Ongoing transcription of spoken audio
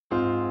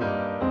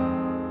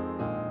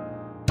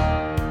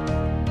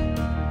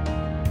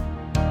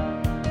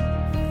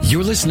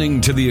You're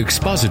listening to the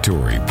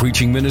expository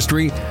preaching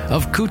ministry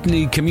of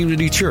Kootenai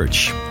Community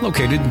Church,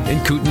 located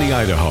in Kootenai,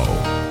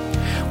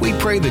 Idaho. We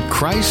pray that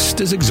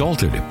Christ is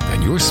exalted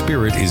and your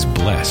spirit is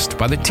blessed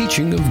by the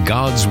teaching of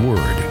God's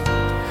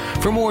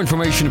Word. For more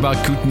information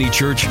about Kootenai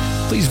Church,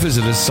 please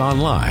visit us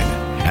online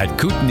at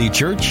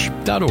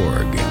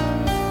kootenaichurch.org.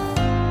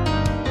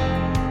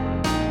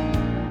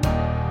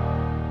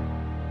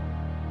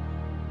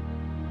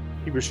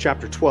 Hebrews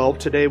chapter 12.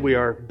 Today we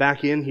are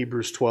back in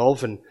Hebrews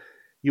 12, and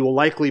you will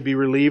likely be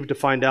relieved to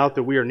find out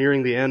that we are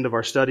nearing the end of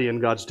our study in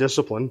God's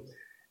discipline.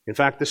 In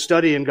fact, the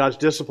study in God's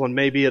discipline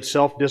may be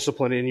itself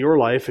discipline in your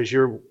life as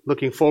you're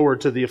looking forward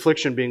to the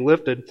affliction being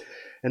lifted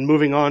and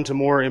moving on to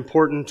more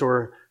important,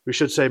 or we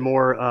should say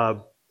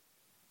more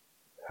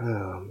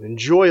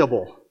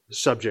enjoyable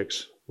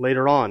subjects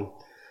later on.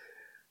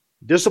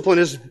 Discipline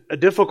is a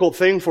difficult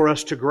thing for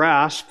us to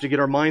grasp, to get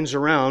our minds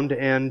around,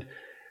 and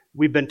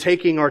we've been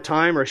taking our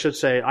time, or I should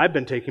say, I've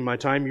been taking my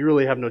time. You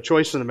really have no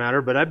choice in the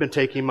matter, but I've been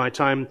taking my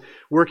time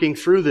working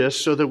through this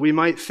so that we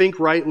might think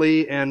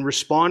rightly and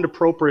respond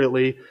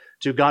appropriately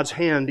to God's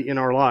hand in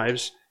our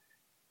lives,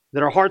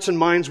 that our hearts and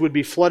minds would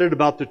be flooded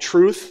about the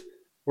truth,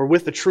 or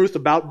with the truth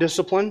about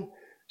discipline,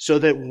 so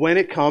that when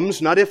it comes,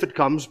 not if it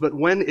comes, but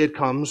when it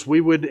comes,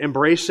 we would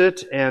embrace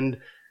it and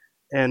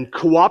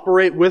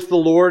cooperate with the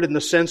Lord in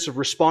the sense of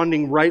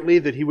responding rightly,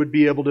 that He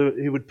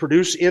would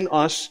produce in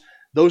us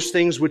those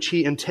things which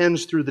He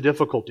intends through the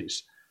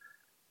difficulties.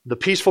 The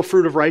peaceful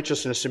fruit of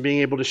righteousness and being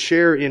able to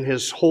share in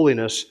His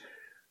holiness.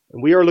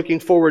 And we are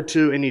looking forward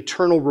to an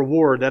eternal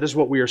reward. That is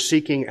what we are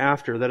seeking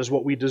after. That is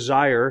what we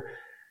desire.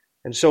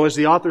 And so as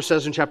the author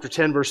says in chapter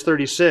 10, verse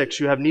 36,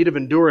 you have need of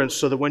endurance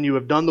so that when you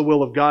have done the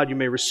will of God, you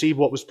may receive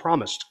what was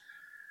promised.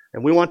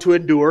 And we want to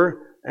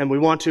endure, and we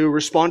want to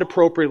respond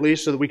appropriately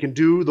so that we can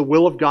do the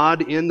will of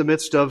God in the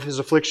midst of His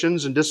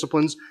afflictions and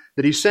disciplines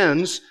that He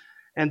sends.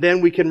 And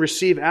then we can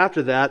receive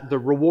after that the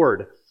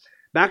reward.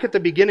 Back at the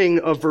beginning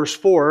of verse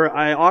 4,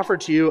 I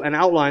offered to you an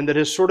outline that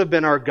has sort of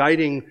been our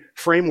guiding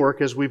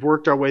framework as we've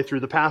worked our way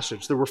through the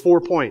passage. There were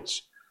 4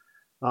 points.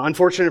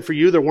 Unfortunate for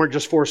you, there weren't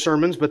just 4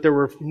 sermons, but there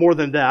were more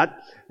than that.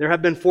 There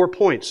have been 4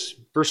 points.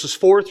 Verses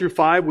 4 through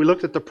 5, we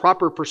looked at the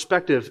proper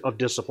perspective of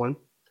discipline.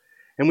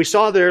 And we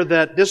saw there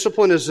that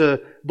discipline is a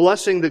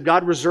blessing that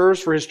God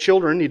reserves for His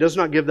children. He does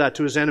not give that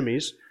to His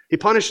enemies. He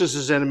punishes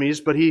His enemies,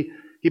 but He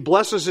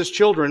blesses His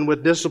children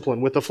with discipline,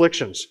 with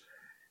afflictions.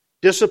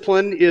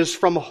 Discipline is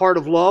from a heart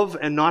of love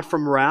and not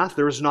from wrath.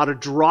 There is not a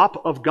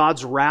drop of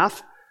God's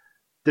wrath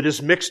that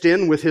is mixed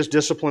in with His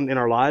discipline in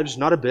our lives,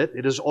 not a bit.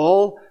 It is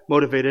all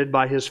motivated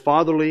by His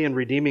fatherly and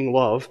redeeming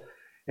love.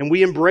 And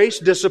we embrace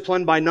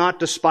discipline by not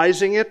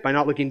despising it, by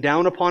not looking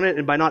down upon it,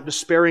 and by not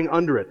despairing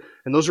under it.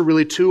 And those are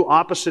really 2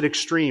 opposite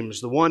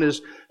extremes. The one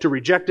is to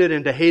reject it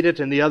and to hate it,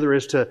 and the other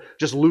is to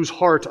just lose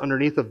heart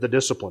underneath of the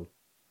discipline.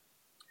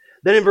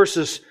 Then in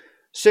verses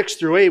 6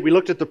 through 8, we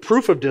looked at the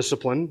proof of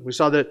discipline. We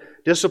saw that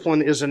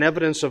discipline is an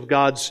evidence of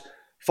God's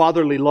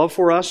fatherly love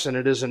for us, and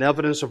it is an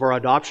evidence of our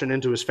adoption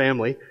into His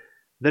family.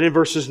 Then in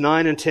verses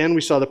 9 and 10,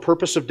 we saw the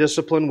purpose of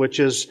discipline, which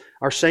is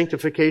our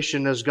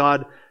sanctification as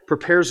God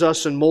prepares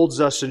us and molds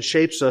us and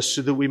shapes us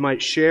so that we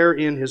might share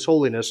in His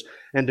holiness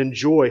and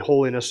enjoy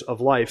holiness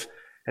of life.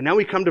 And now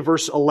we come to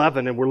verse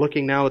 11, and we're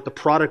looking now at the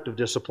product of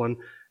discipline,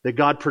 that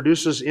God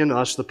produces in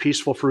us the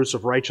peaceful fruits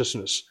of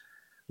righteousness.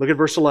 Look at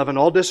verse 11.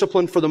 All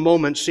discipline for the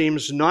moment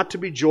seems not to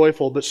be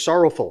joyful, but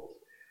sorrowful.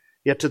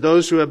 Yet to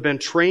those who have been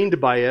trained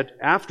by it,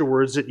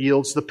 afterwards it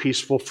yields the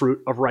peaceful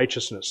fruit of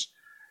righteousness.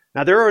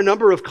 Now there are a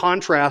number of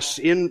contrasts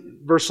in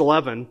verse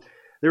 11.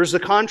 There is the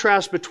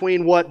contrast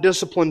between what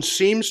discipline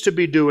seems to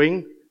be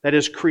doing, that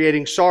is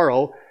creating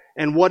sorrow,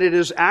 and what it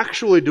is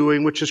actually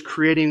doing, which is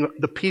creating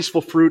the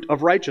peaceful fruit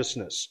of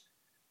righteousness.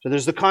 So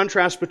there's the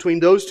contrast between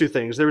those 2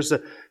 things. There's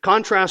the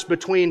contrast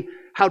between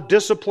how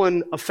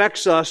discipline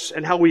affects us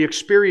and how we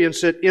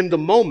experience it in the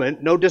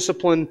moment. No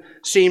discipline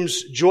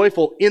seems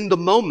joyful in the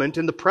moment,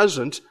 in the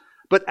present,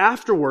 but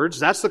afterwards,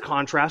 that's the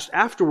contrast,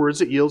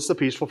 afterwards it yields the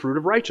peaceful fruit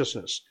of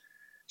righteousness.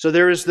 So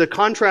there is the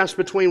contrast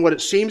between what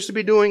it seems to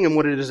be doing and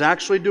what it is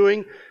actually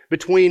doing,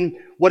 between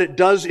what it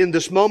does in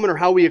this moment or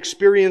how we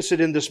experience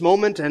it in this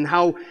moment and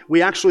how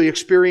we actually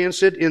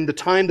experience it in the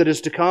time that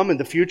is to come, in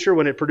the future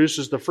when it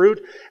produces the fruit.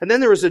 And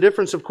then there is a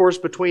difference, of course,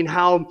 between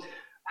how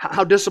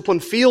discipline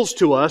feels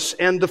to us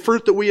and the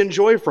fruit that we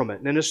enjoy from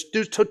it. And it's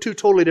 2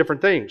 totally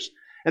different things.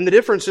 And the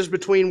difference is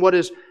between what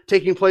is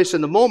taking place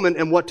in the moment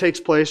and what takes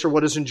place or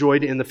what is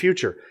enjoyed in the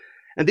future.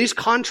 And these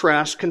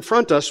contrasts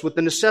confront us with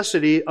the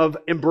necessity of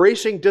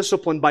embracing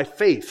discipline by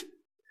faith.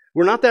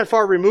 We're not that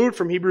far removed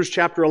from Hebrews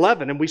chapter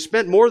 11, and we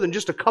spent more than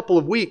just a couple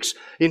of weeks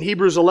in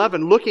Hebrews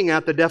 11 looking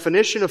at the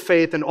definition of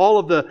faith and all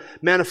of the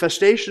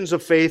manifestations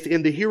of faith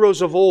in the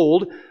heroes of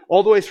old,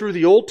 all the way through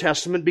the Old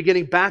Testament,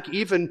 beginning back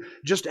even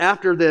just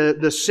after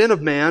the sin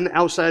of man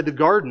outside the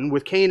garden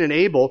with Cain and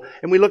Abel.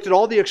 And we looked at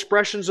all the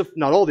expressions of,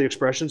 not all the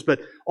expressions, but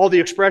all the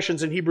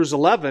expressions in Hebrews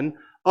 11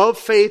 of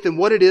faith and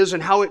what it is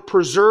and how it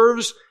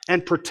preserves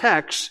and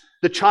protects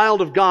the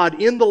child of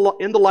God in the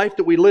life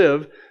that we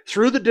live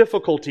through the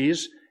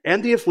difficulties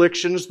and the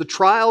afflictions, the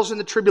trials and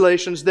the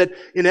tribulations that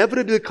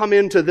inevitably come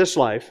into this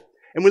life.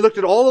 And we looked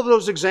at all of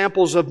those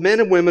examples of men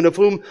and women of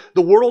whom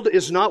the world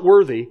is not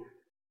worthy.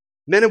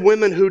 Men and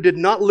women who did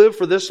not live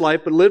for this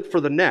life, but lived for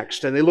the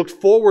next. And they looked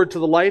forward to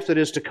the life that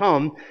is to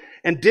come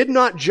and did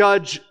not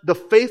judge the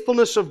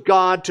faithfulness of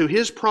God to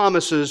His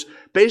promises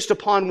based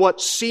upon what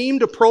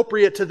seemed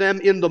appropriate to them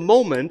in the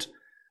moment,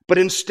 but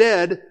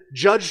instead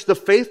judged the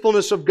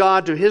faithfulness of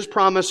God to His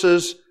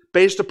promises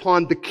based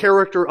upon the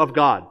character of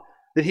God,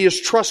 that He is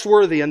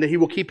trustworthy and that He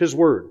will keep His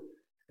word.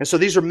 And so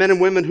these are men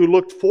and women who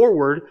looked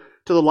forward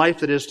to the life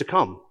that is to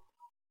come.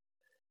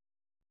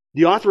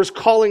 The author is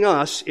calling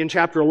us in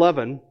chapter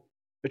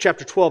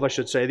 12, I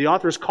should say, the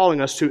author is calling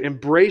us to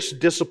embrace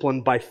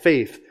discipline by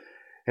faith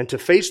and to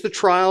face the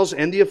trials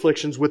and the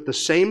afflictions with the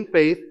same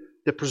faith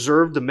that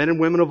preserved the men and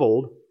women of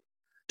old,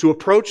 to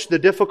approach the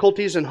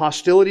difficulties and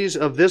hostilities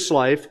of this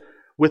life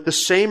with the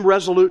same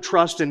resolute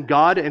trust in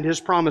God and His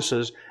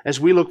promises as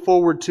we look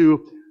forward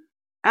to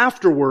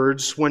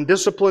afterwards when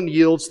discipline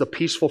yields the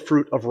peaceful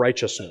fruit of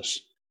righteousness.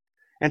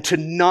 And to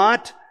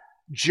not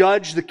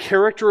judge the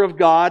character of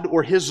God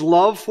or His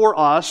love for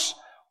us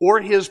or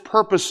His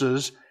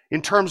purposes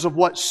in terms of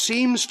what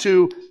seems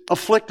to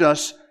afflict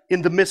us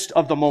in the midst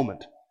of the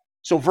moment.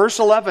 So verse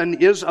 11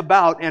 is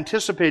about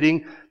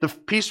anticipating the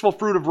peaceful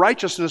fruit of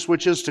righteousness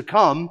which is to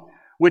come,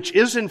 which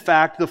is in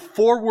fact the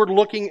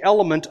forward-looking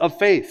element of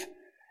faith.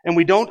 And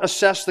we don't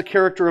assess the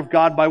character of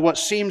God by what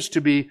seems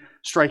to be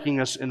striking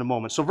us in the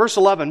moment. So verse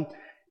 11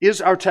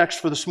 is our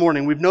text for this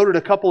morning. We've noted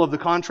a couple of the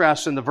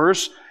contrasts in the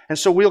verse, and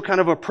so we'll kind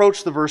of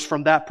approach the verse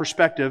from that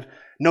perspective,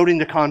 noting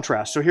the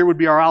contrast. So here would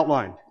be our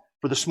outline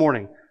for this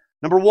morning.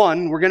 Number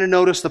one, we're going to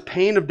notice the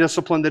pain of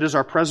discipline that is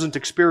our present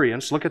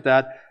experience. Look at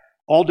that.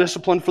 All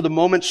discipline for the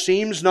moment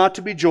seems not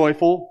to be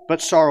joyful,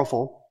 but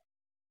sorrowful.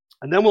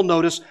 And then we'll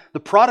notice the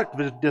product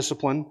of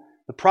discipline,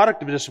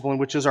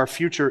 which is our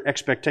future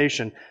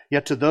expectation.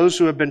 Yet to those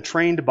who have been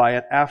trained by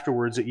it,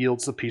 afterwards it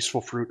yields the peaceful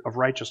fruit of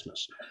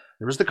righteousness.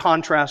 There is the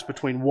contrast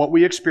between what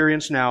we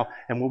experience now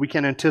and what we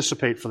can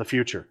anticipate for the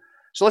future.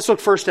 So let's look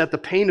first at the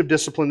pain of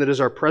discipline that is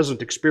our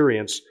present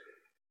experience.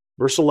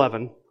 Verse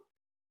 11,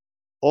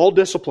 all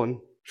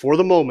discipline for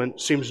the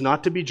moment seems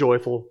not to be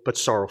joyful, but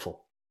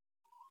sorrowful.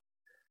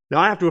 Now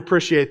I have to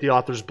appreciate the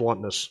author's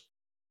bluntness.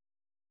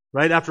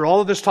 Right? After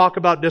all of this talk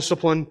about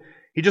discipline,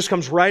 he just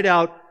comes right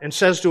out and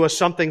says to us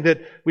something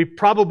that we've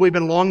probably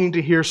been longing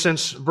to hear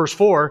since verse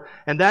 4,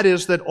 and that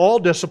is that all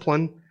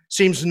discipline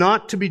seems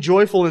not to be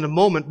joyful in a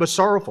moment, but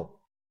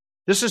sorrowful.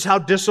 This is how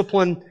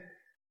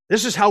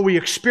we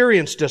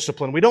experience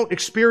discipline. We don't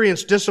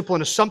experience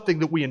discipline as something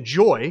that we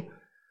enjoy.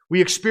 We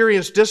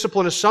experience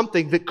discipline as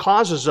something that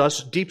causes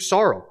us deep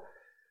sorrow.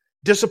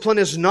 Discipline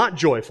is not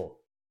joyful.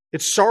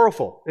 It's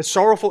sorrowful. It's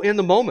sorrowful in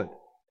the moment.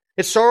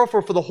 It's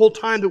sorrowful for the whole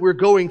time that we're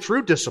going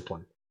through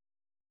discipline.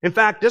 In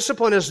fact,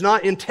 discipline is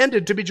not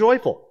intended to be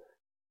joyful.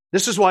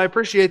 This is why I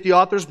appreciate the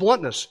author's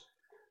bluntness.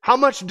 How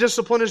much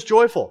discipline is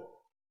joyful?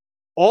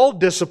 All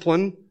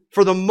discipline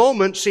for the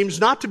moment seems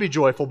not to be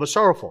joyful, but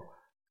sorrowful.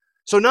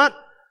 So not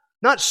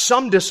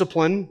some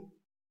discipline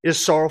is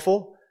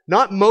sorrowful.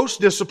 Not most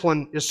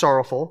discipline is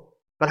sorrowful.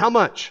 But how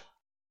much?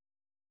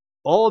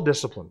 All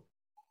discipline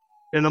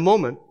in the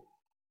moment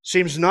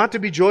seems not to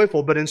be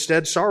joyful, but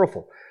instead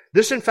sorrowful.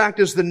 This, in fact,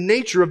 is the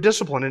nature of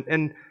discipline.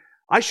 And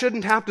I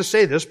shouldn't have to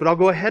say this, but I'll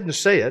go ahead and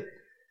say it.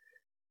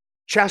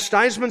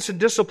 Chastisements and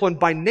discipline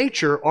by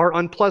nature are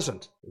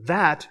unpleasant.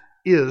 That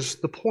is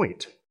the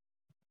point.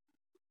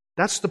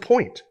 That's the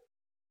point.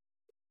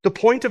 The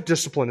point of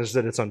discipline is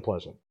that it's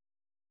unpleasant.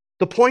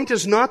 The point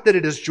is not that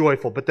it is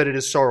joyful, but that it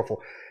is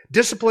sorrowful.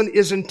 Discipline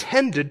is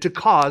intended to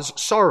cause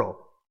sorrow.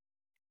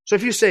 So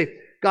if you say,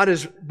 God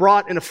has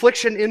brought an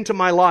affliction into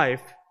my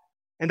life,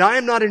 and I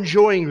am not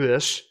enjoying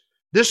this,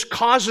 this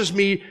causes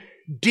me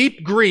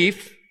deep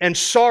grief and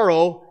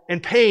sorrow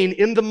and pain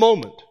in the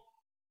moment.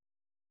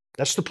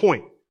 That's the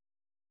point.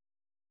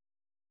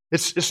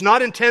 It's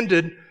not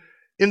intended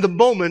in the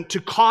moment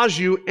to cause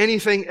you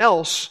anything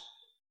else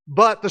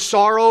but the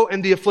sorrow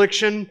and the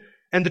affliction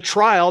and the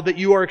trial that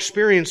you are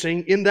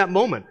experiencing in that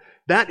moment.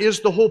 That is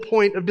the whole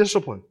point of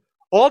discipline.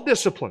 All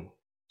discipline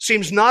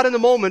seems not in the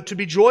moment to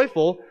be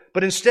joyful,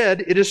 but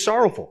instead it is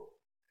sorrowful.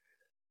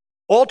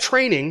 All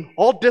training,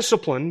 all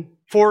discipline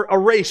for a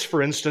race,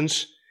 for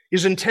instance,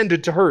 is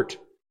intended to hurt.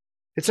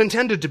 It's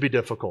intended to be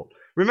difficult.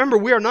 Remember,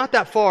 we are not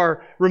that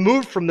far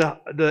removed from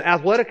the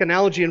athletic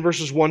analogy in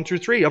verses 1 through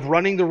 3 of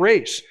running the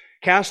race,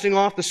 casting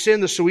off the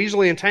sin that so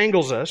easily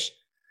entangles us,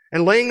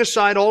 and laying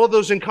aside all of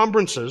those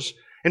encumbrances,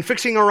 and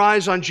fixing our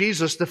eyes on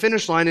Jesus, the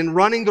finish line, and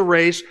running the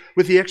race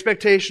with the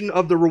expectation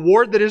of the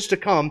reward that is to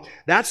come.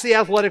 That's the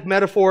athletic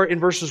metaphor in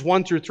verses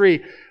 1 through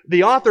 3.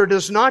 The author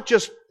does not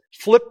just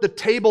flip the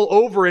table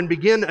over and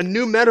begin a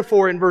new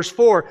metaphor in verse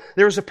 4.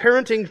 There is a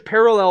parenting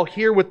parallel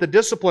here with the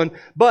discipline,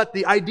 but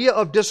the idea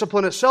of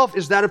discipline itself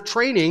is that of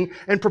training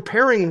and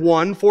preparing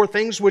one for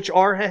things which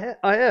are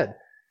ahead.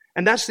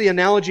 And that's the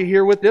analogy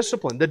here with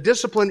discipline. The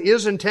discipline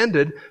is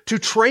intended to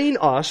train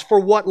us for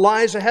what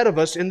lies ahead of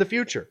us in the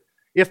future.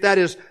 If that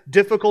is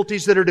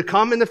difficulties that are to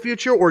come in the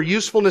future, or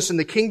usefulness in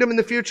the kingdom in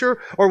the future,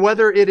 or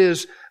whether it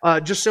is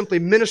just simply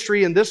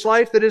ministry in this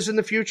life that is in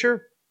the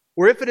future,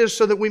 or if it is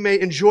so that we may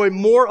enjoy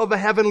more of a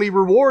heavenly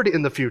reward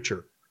in the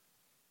future.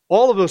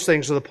 All of those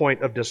things are the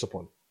point of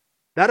discipline.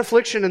 That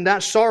affliction and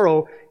that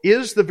sorrow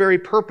is the very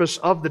purpose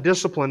of the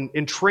discipline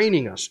in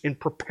training us, in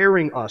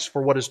preparing us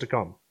for what is to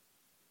come.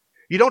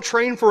 You don't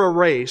train for a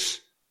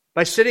race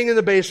by sitting in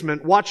the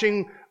basement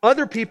watching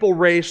other people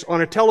race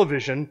on a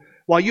television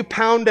while you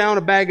pound down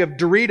a bag of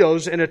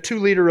Doritos and a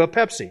 2-liter of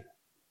Pepsi.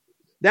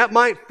 That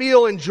might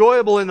feel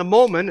enjoyable in the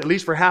moment, at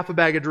least for half a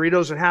bag of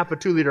Doritos and half a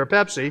 2-liter of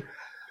Pepsi.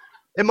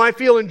 It might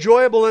feel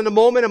enjoyable in the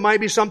moment. It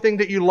might be something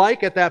that you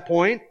like at that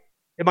point.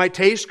 It might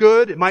taste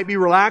good. It might be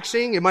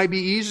relaxing. It might be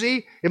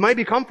easy. It might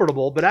be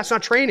comfortable, but that's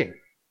not training.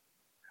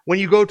 When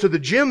you go to the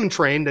gym and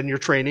train, then you're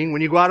training.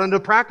 When you go out onto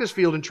the practice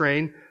field and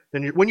train,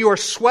 then when you are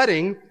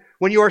sweating,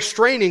 when you are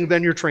straining,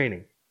 then you're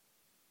training.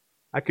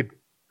 I could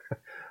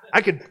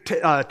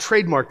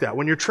trademark that.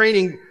 When you're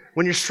training,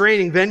 when you're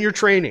straining, then you're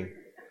training.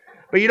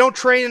 But you don't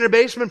train in a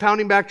basement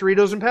pounding back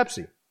Doritos and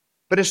Pepsi.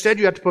 But instead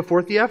you have to put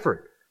forth the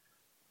effort.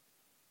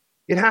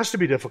 It has to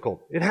be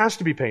difficult. It has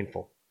to be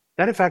painful.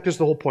 That, in fact, is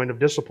the whole point of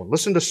discipline.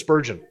 Listen to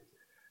Spurgeon.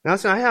 Now,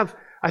 listen, I have,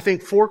 I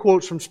think, 4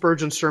 quotes from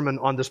Spurgeon's sermon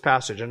on this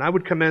passage, and I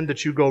would commend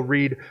that you go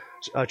read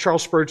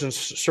Charles Spurgeon's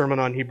sermon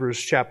on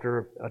Hebrews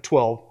chapter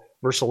 12,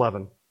 verse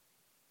 11.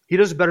 He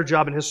does a better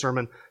job in his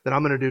sermon than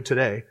I'm going to do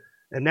today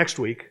and next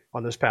week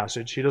on this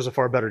passage. He does a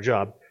far better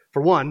job.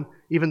 For one,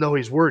 even though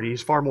he's wordy,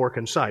 he's far more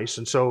concise,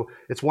 and so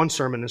it's 1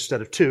 sermon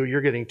instead of 2.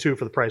 You're getting 2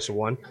 for the price of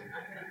 1.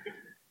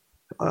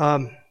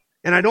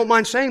 And I don't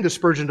mind saying that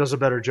Spurgeon does a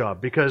better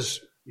job,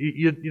 because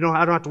you know,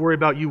 I don't have to worry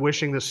about you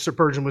wishing that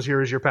Spurgeon was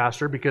here as your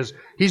pastor, because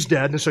he's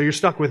dead, and so you're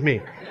stuck with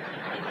me.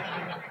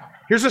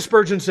 Here's what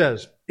Spurgeon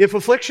says. If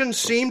affliction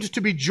seemed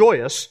to be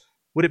joyous,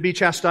 would it be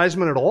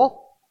chastisement at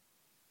all?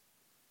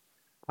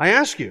 I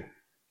ask you,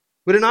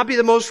 would it not be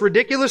the most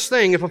ridiculous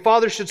thing if a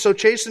father should so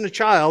chasten a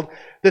child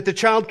that the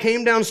child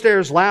came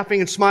downstairs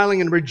laughing and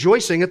smiling and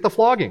rejoicing at the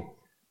flogging?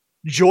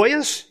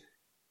 Joyous?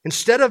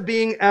 Instead of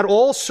being at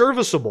all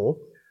serviceable,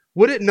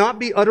 would it not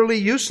be utterly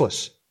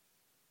useless?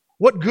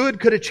 What good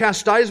could a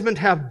chastisement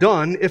have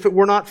done if it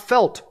were not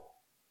felt?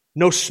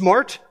 No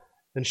smart,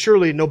 and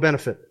surely no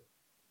benefit.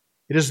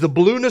 It is the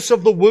blueness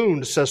of the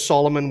wound, says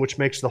Solomon, which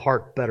makes the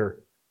heart better.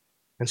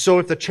 And so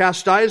if the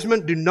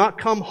chastisement do not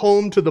come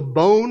home to the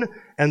bone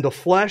and the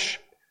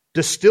flesh,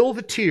 distill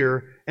the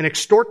tear and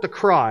extort the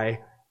cry,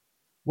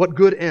 what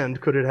good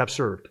end could it have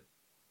served?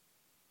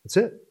 That's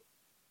it.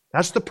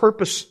 That's the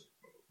purpose.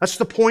 That's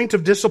the point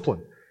of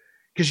discipline.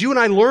 Because you and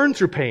I learn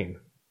through pain.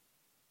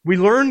 We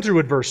learn through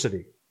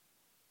adversity.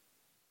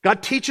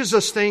 God teaches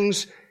us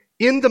things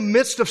in the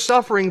midst of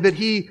suffering that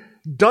He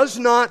does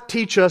not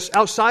teach us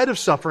outside of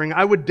suffering.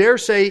 I would dare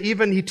say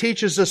even He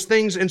teaches us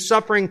things in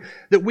suffering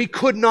that we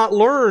could not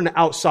learn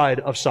outside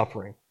of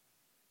suffering.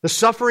 The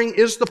suffering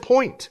is the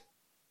point.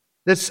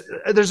 There's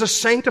a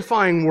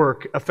sanctifying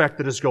work effect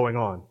that is going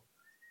on.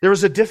 There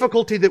is a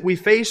difficulty that we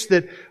face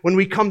that when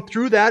we come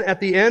through that at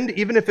the end,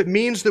 even if it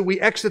means that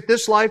we exit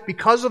this life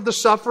because of the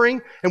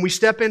suffering and we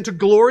step into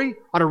glory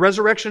on a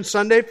resurrection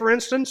Sunday, for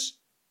instance,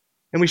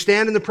 and we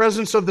stand in the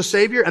presence of the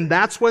Savior, and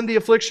that's when the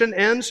affliction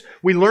ends.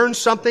 We learn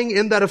something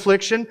in that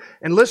affliction.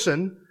 And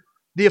listen,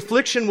 the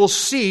affliction will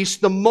cease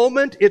the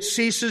moment it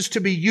ceases to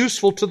be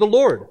useful to the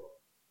Lord.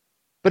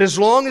 But as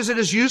long as it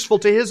is useful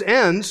to His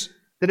ends,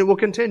 then it will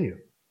continue.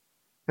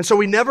 And so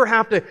we never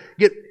have to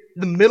get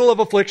the middle of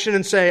affliction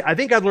and say, I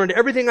think I've learned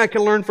everything I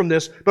can learn from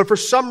this, but for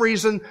some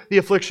reason the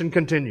affliction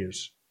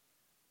continues.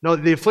 No,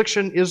 the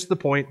affliction is the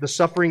point. The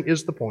suffering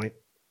is the point.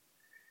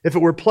 If it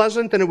were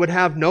pleasant, then it would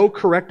have no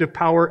corrective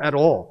power at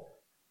all.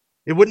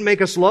 It wouldn't make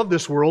us love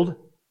this world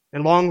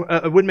and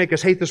it wouldn't make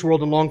us hate this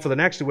world and long for the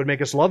next. It would make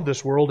us love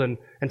this world and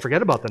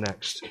forget about the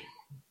next.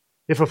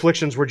 If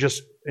afflictions were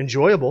just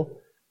enjoyable,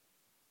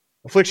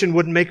 affliction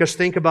wouldn't make us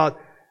think about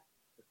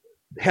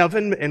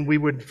heaven and we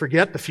would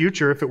forget the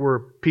future if it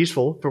were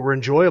peaceful, if it were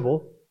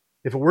enjoyable.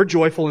 If it were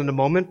joyful in the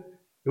moment,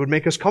 it would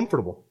make us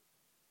comfortable.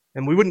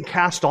 And we wouldn't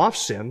cast off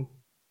sin.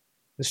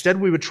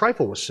 Instead, we would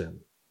trifle with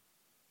sin.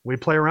 We'd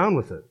play around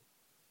with it.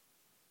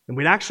 And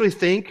we'd actually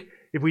think,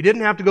 if we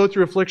didn't have to go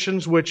through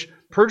afflictions which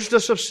purged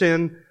us of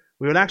sin,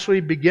 we would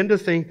actually begin to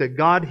think that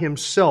God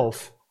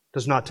Himself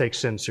does not take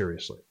sin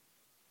seriously.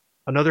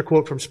 Another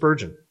quote from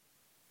Spurgeon.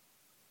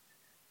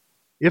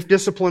 If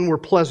discipline were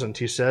pleasant,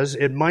 he says,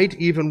 it might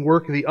even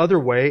work the other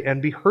way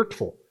and be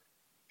hurtful.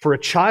 For a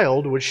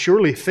child would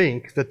surely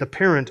think that the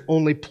parent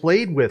only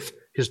played with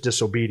his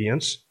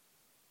disobedience,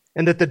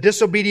 and that the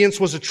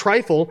disobedience was a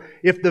trifle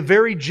if the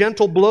very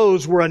gentle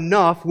blows were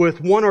enough with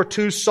 1 or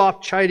 2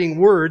 soft chiding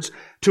words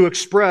to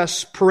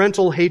express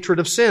parental hatred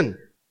of sin.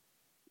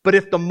 But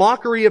if the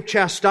mockery of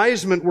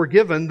chastisement were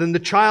given, then the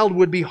child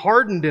would be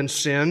hardened in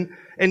sin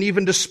and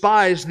even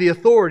despise the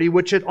authority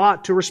which it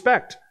ought to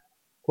respect.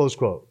 Close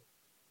quote.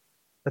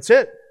 That's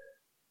it.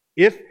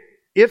 If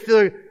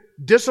the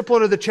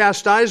discipline of the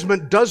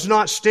chastisement does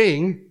not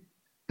sting,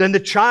 then the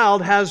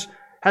child has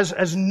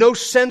has no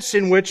sense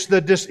in which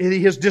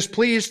he has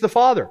displeased the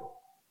Father.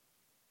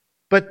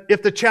 But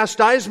if the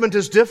chastisement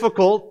is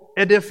difficult,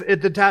 and if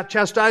the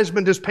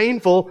chastisement is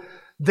painful,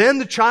 then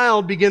the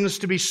child begins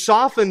to be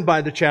softened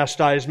by the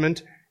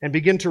chastisement and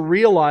begin to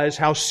realize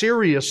how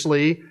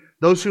seriously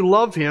those who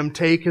love Him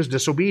take His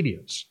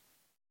disobedience.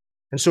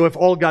 And so if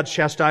all God's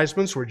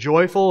chastisements were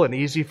joyful and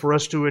easy for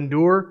us to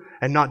endure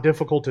and not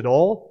difficult at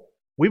all,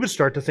 we would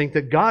start to think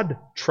that God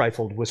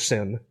trifled with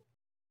sin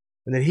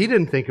and that He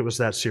didn't think it was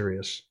that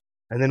serious.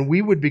 And then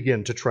we would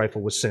begin to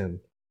trifle with sin.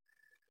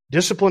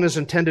 Discipline is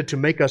intended to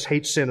make us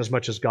hate sin as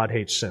much as God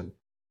hates sin.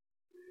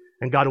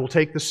 And God will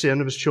take the sin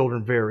of His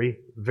children very,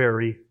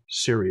 very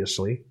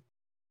seriously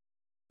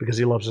because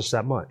He loves us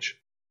that much.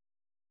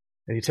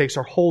 And He takes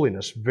our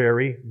holiness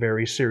very,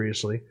 very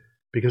seriously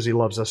because He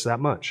loves us that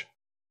much.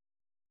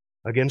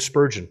 Again,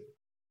 Spurgeon.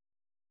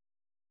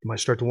 You might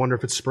start to wonder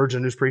if it's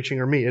Spurgeon who's preaching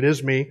or me. It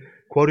is me,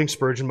 quoting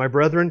Spurgeon. My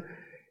brethren,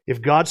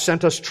 if God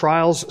sent us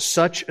trials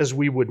such as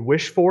we would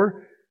wish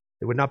for,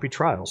 they would not be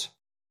trials.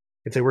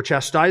 If they were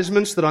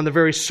chastisements that on the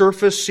very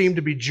surface seemed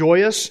to be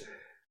joyous,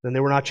 then they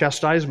were not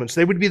chastisements.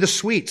 They would be the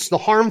sweets, the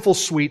harmful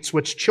sweets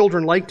which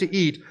children like to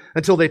eat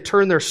until they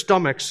turn their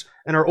stomachs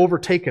and are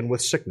overtaken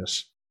with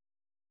sickness.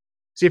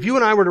 See, if you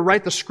and I were to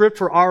write the script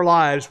for our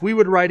lives, we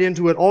would write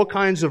into it all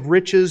kinds of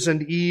riches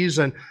and ease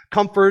and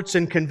comforts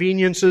and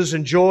conveniences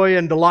and joy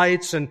and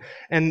delights and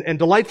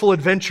delightful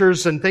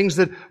adventures and things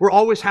that were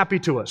always happy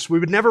to us. We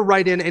would never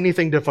write in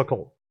anything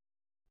difficult.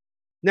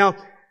 Now,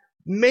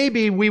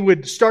 maybe we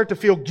would start to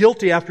feel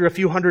guilty after a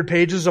few hundred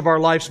pages of our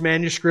life's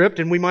manuscript,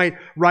 and we might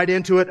write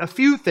into it a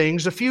few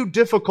things, a few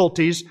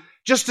difficulties,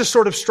 just to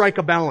sort of strike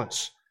a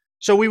balance.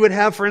 So we would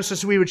have, for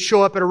instance, we would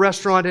show up at a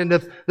restaurant and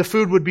the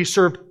food would be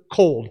served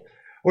cold.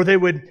 Or they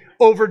would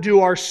overdo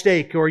our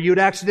steak, or you'd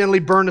accidentally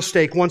burn a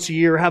steak once a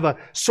year, have a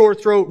sore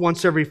throat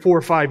once every 4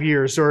 or 5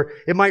 years, or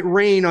it might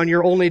rain on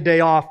your only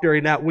day off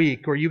during that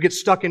week, or you get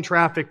stuck in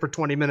traffic for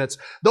 20 minutes.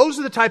 Those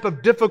are the type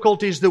of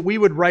difficulties that we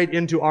would write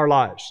into our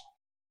lives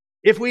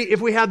if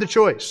we had the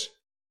choice.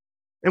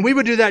 And we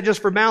would do that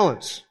just for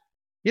balance,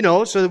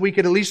 so that we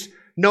could at least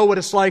know what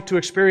it's like to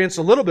experience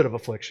a little bit of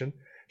affliction.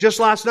 Just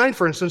last night,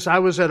 for instance, I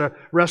was at a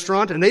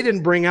restaurant and they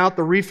didn't bring out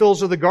the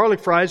refills of the garlic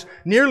fries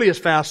nearly as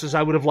fast as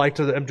I would have liked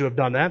them to have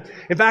done that.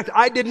 In fact,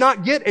 I did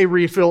not get a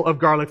refill of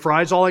garlic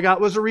fries. All I got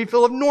was a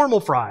refill of normal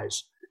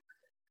fries.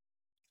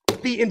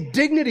 The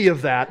indignity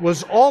of that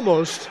was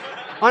almost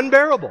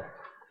unbearable.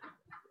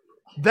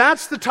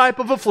 That's the type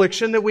of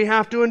affliction that we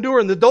have to endure.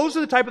 And those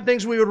are the type of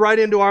things we would write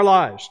into our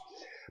lives.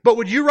 But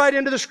would you write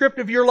into the script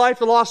of your life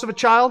the loss of a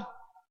child?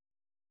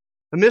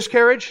 A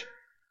miscarriage?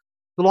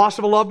 The loss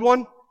of a loved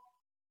one?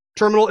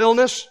 Terminal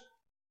illness,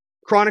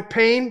 chronic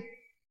pain,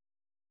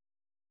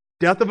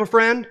 death of a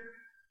friend,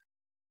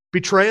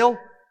 betrayal?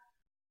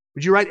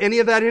 Would you write any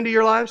of that into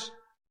your lives?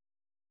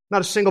 Not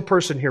a single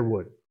person here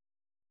would.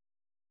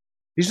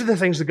 These are the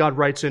things that God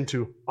writes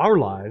into our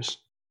lives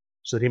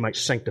so that He might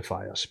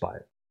sanctify us by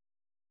it.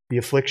 The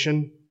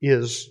affliction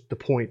is the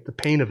point. The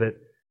pain of it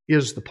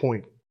is the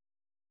point.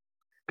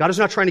 God is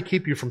not trying to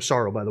keep you from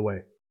sorrow, by the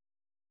way.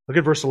 Look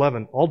at verse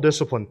 11. All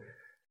discipline.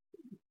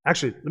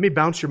 Actually, let me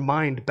bounce your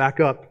mind back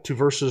up to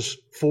verses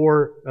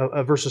 5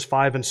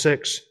 and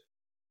 6.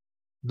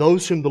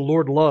 Those whom the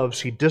Lord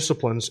loves, He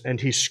disciplines, and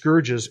He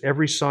scourges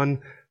every son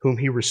whom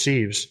He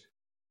receives.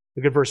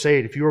 Look at verse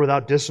 8. If you are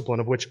without discipline,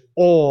 of which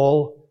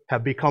all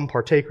have become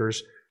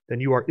partakers, then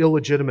you are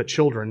illegitimate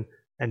children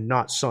and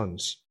not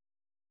sons.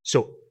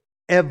 So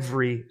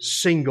every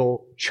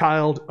single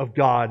child of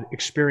God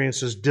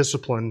experiences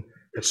discipline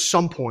at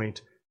some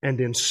point and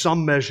in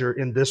some measure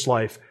in this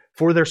life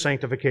for their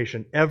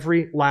sanctification,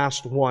 every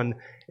last one.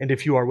 And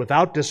if you are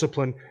without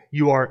discipline,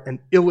 you are an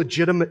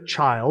illegitimate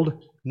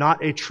child,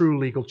 not a true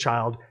legal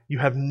child. You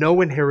have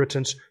no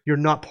inheritance. You're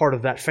not part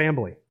of that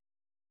family.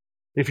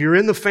 If you're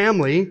in the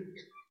family,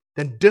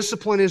 then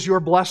discipline is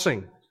your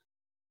blessing.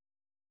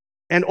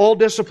 And all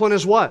discipline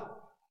is what?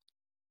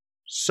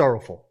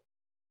 Sorrowful.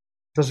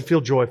 Doesn't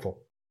feel joyful.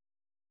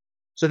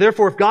 So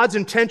therefore, if God's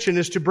intention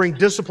is to bring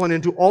discipline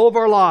into all of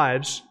our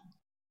lives,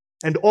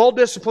 and all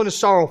discipline is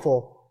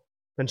sorrowful,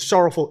 then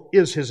sorrowful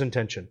is His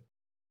intention.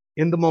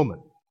 In the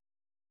moment.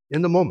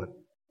 In the moment.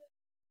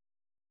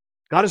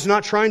 God is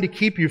not trying to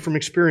keep you from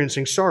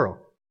experiencing sorrow.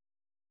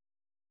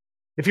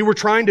 If He were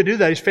trying to do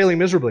that, He's failing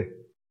miserably.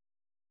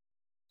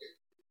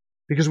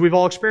 Because we've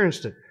all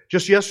experienced it.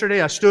 Just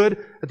yesterday, I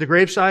stood at the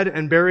graveside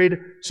and buried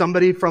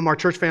somebody from our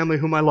church family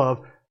whom I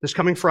love. This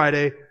coming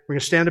Friday, we're going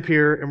to stand up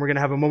here and we're going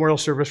to have a memorial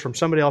service from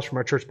somebody else from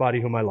our church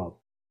body whom I love.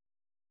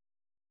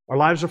 Our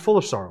lives are full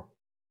of sorrow.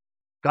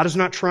 God is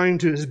not trying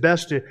to His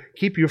best to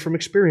keep you from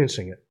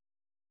experiencing it.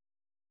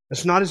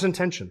 That's not His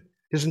intention.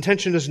 His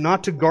intention is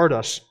not to guard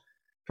us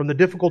from the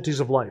difficulties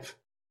of life.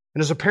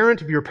 And as a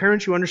parent, if you're a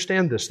parent, you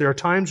understand this. There are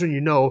times when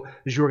you know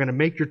that you are going to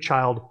make your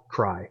child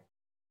cry.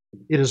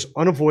 It is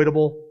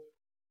unavoidable.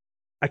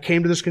 I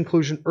came to this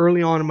conclusion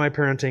early on in my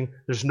parenting.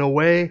 There's no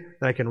way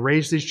that I can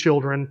raise these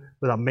children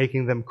without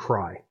making them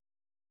cry.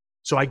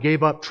 So I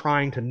gave up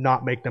trying to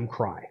not make them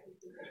cry.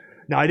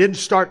 Now, I didn't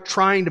start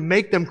trying to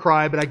make them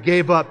cry, but I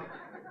gave up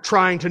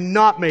trying to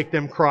not make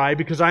them cry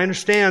because I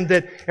understand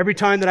that every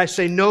time that I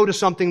say no to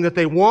something that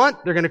they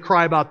want, they're going to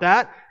cry about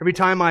that. Every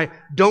time I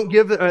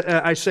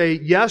I say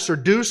yes or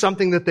do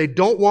something that they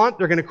don't want,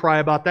 they're going to cry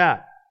about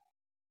that.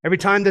 Every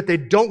time that they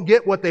don't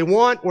get what they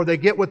want or they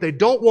get what they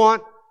don't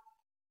want,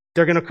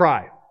 they're going to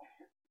cry.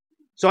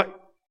 So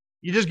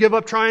you just give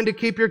up trying to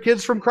keep your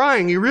kids from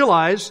crying. You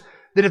realize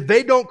that if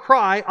they don't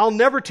cry, I'll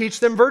never teach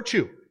them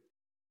virtue.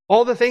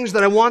 All the things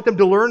that I want them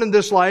to learn in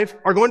this life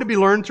are going to be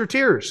learned through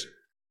tears.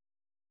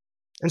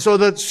 And so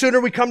the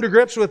sooner we come to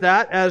grips with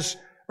that as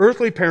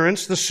earthly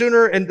parents, the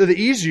sooner and the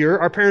easier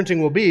our parenting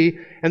will be.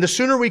 And the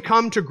sooner we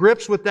come to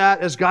grips with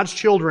that as God's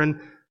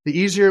children, the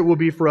easier it will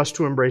be for us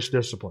to embrace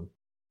discipline.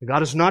 And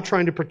God is not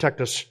trying to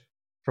protect us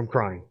from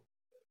crying.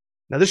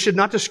 Now, this should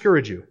not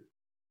discourage you.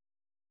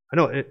 I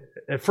know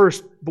at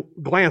first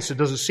glance it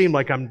doesn't seem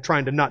like I'm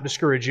trying to not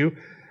discourage you,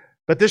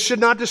 but this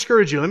should not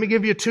discourage you. Let me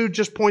give you 2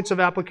 just points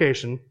of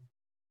application,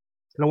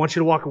 and I want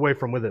you to walk away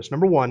from with this.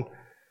 Number 1,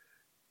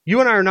 you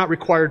and I are not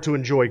required to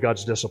enjoy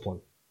God's discipline.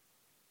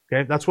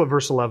 Okay, that's what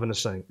verse 11 is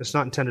saying. It's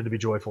not intended to be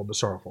joyful, but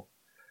sorrowful.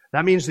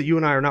 That means that you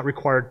and I are not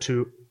required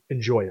to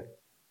enjoy it.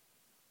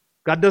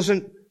 God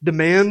doesn't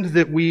demand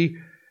that we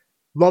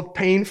love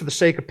pain for the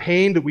sake of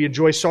pain, that we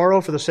enjoy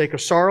sorrow for the sake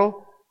of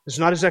sorrow. It's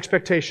not His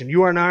expectation.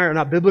 You and I are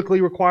not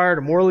biblically required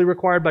or morally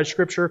required by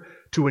Scripture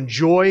to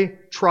enjoy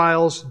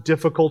trials,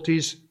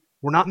 difficulties.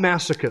 We're not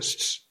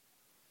masochists.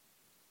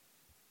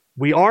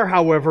 We are,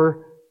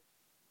 however,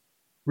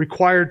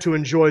 required to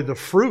enjoy the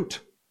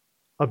fruit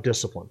of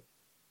discipline.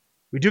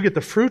 We do get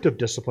the fruit of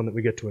discipline that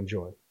we get to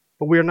enjoy,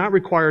 but we are not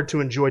required to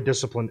enjoy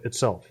discipline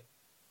itself.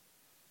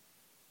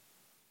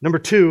 Number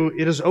 2,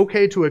 it is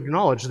okay to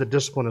acknowledge that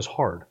discipline is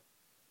hard.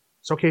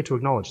 It's okay to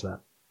acknowledge that.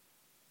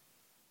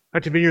 In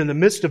fact, if you're in the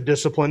midst of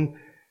discipline,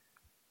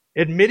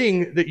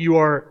 admitting that you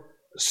are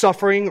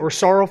suffering or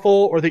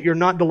sorrowful or that you're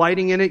not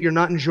delighting in it, you're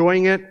not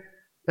enjoying it,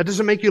 that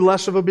doesn't make you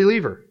less of a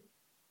believer.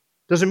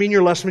 Doesn't mean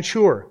you're less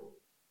mature.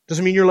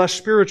 Doesn't mean you're less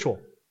spiritual.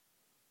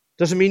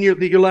 Doesn't mean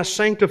that you're less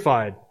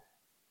sanctified.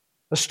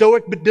 A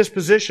stoic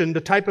disposition,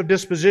 the type of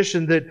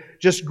disposition that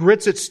just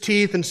grits its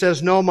teeth and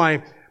says, no,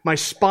 my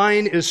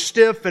spine is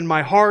stiff and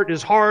my heart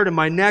is hard and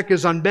my neck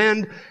is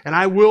unbent and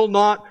I will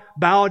not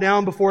bow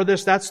down before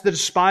this. That's the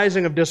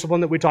despising of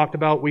discipline that we talked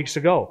about weeks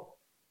ago.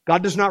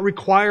 God does not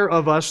require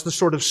of us the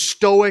sort of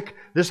stoic,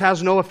 this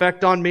has no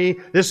effect on me,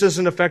 this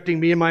isn't affecting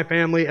me and my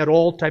family at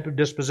all type of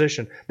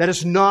disposition. That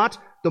is not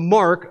the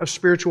mark of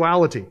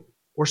spirituality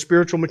or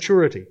spiritual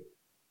maturity.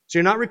 So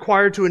you're not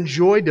required to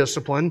enjoy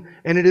discipline,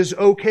 and it is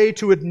okay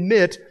to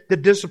admit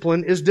that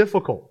discipline is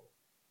difficult.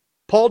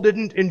 Paul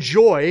didn't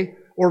enjoy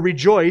or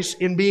rejoice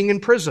in being in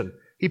prison.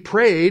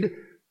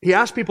 He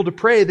asked people to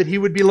pray that he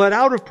would be let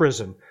out of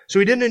prison. So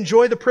he didn't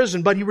enjoy the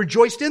prison, but he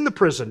rejoiced in the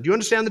prison. Do you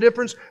understand the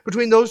difference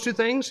between those two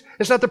things?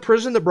 It's not the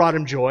prison that brought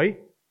him joy.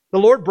 The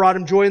Lord brought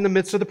him joy in the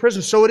midst of the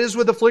prison. So it is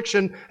with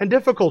affliction and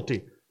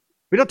difficulty.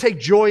 We don't take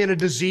joy in a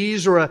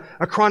disease or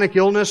a chronic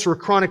illness or a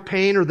chronic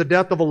pain or the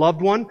death of a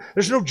loved one.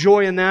 There's no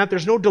joy in that.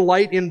 There's no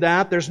delight in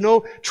that. There's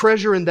no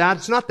treasure in that.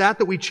 It's not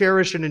that we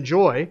cherish and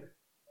enjoy.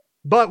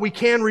 But we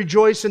can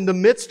rejoice in the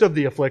midst of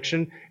the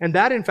affliction, and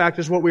that, in fact,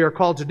 is what we are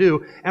called to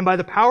do. And by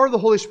the power of the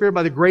Holy Spirit,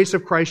 by the grace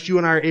of Christ, you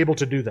and I are able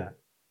to do that.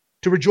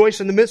 To rejoice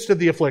in the midst of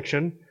the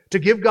affliction, to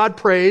give God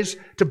praise,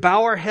 to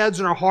bow our heads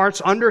and our hearts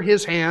under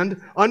His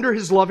hand, under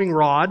His loving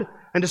rod,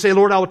 and to say,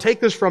 Lord, I will take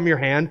this from your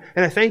hand,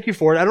 and I thank you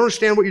for it. I don't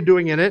understand what you're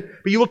doing in it,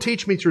 but you will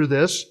teach me through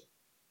this.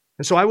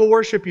 And so I will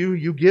worship you.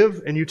 You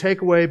give and you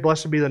take away.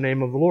 Blessed be the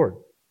name of the Lord.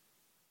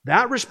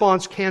 That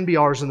response can be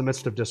ours in the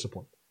midst of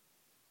discipline,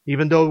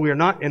 even though we are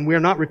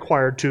not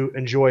required to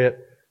enjoy it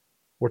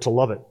or to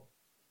love it.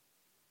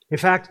 In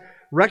fact,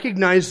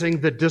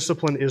 recognizing that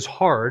discipline is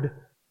hard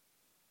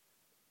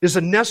is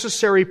a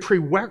necessary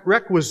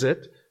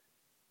prerequisite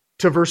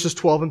to verses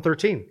 12 and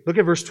 13. Look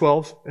at verse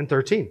 12 and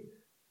 13.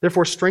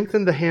 Therefore,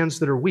 strengthen the hands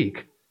that are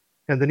weak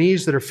and the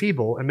knees that are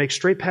feeble, and make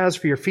straight paths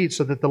for your feet,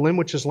 so that the limb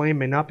which is lame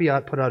may not be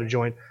put out of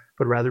joint,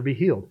 but rather be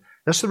healed.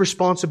 That's the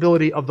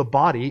responsibility of the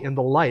body and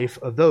the life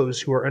of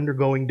those who are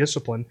undergoing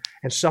discipline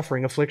and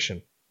suffering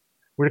affliction.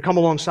 We're to come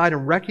alongside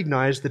and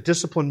recognize that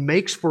discipline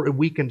makes for a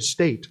weakened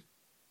state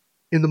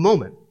in the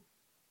moment.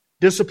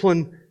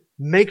 Discipline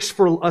makes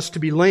for us to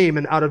be lame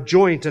and out of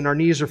joint, and our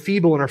knees are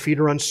feeble and our feet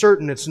are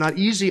uncertain. It's not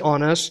easy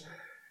on us.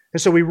 And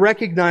so we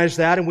recognize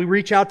that, and we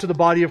reach out to the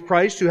body of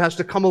Christ, who has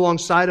to come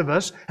alongside of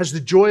us, has the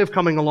joy of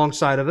coming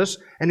alongside of us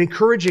and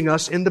encouraging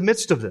us in the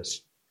midst of this.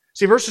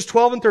 See, verses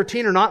 12 and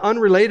 13 are not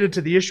unrelated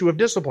to the issue of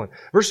discipline.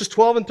 Verses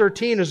 12 and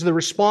 13 is the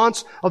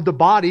response of the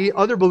body,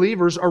 other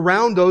believers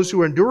around those who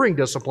are enduring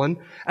discipline,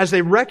 as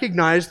they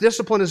recognize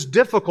discipline is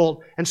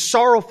difficult and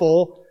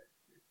sorrowful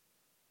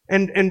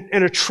and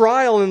a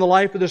trial in the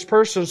life of this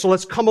person. So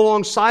let's come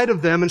alongside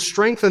of them and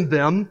strengthen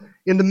them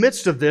in the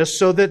midst of this,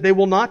 so that they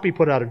will not be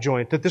put out of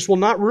joint, that this will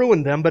not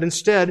ruin them, but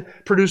instead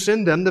produce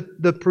in them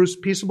the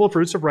peaceable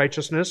fruits of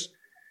righteousness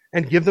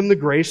and give them the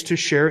grace to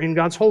share in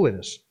God's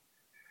holiness.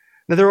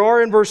 Now there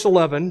are in verse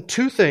 11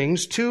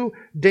 two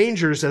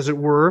dangers, as it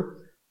were,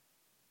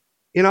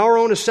 in our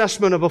own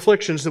assessment of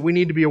afflictions that we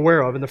need to be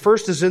aware of. And the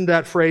first is in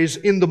that phrase,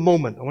 in the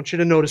moment. I want you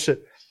to notice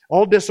it.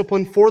 All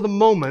discipline for the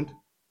moment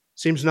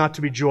seems not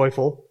to be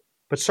joyful,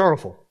 but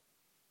sorrowful.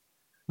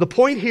 The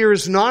point here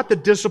is not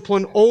that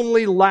discipline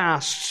only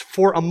lasts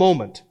for a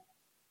moment.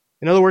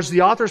 In other words,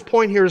 the author's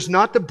point here is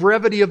not the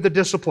brevity of the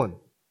discipline,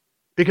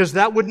 because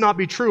that would not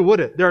be true,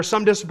 would it? There are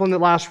some discipline that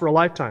lasts for a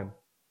lifetime.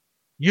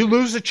 You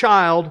lose a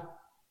child,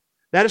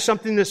 that is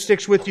something that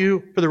sticks with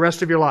you for the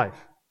rest of your life.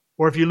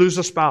 Or if you lose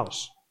a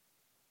spouse.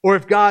 Or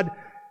if God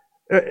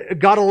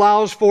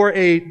allows for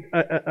a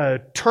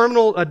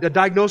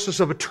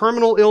diagnosis of a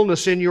terminal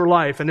illness in your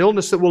life, an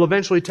illness that will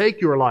eventually take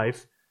your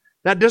life,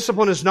 that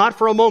discipline is not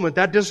for a moment.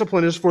 That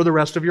discipline is for the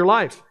rest of your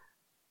life.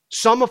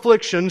 Some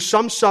affliction,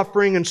 some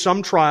suffering, and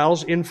some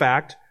trials, in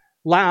fact,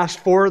 last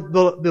for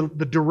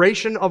the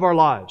duration of our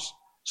lives.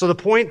 So the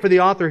point for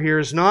the author here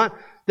is not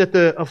that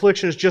the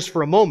affliction is just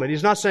for a moment.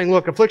 He's not saying,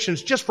 look, affliction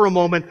is just for a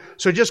moment,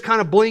 so just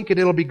kind of blink and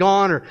it'll be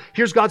gone, or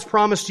here's God's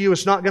promise to you,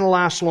 it's not going to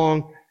last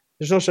long.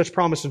 There's no such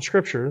promise in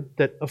Scripture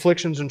that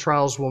afflictions and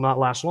trials will not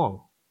last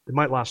long. They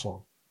might last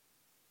long.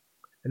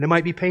 And they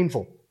might be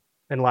painful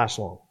and last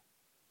long.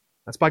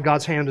 That's by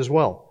God's hand as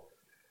well.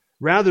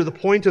 Rather, the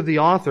point of the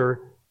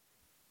author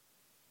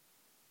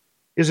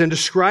is in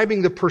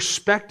describing the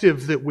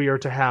perspective that we are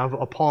to have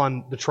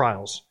upon the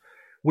trials.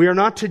 We are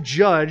not to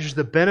judge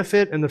the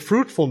benefit and the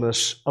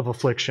fruitfulness of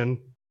affliction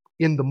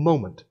in the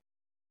moment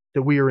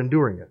that we are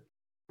enduring it.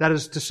 That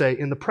is to say,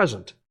 in the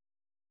present.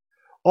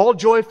 All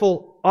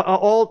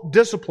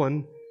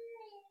discipline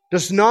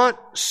does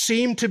not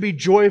seem to be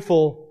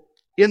joyful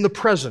in the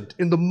present.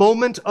 In the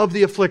moment of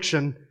the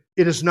affliction,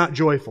 it is not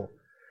joyful.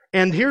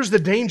 And here's the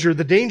danger.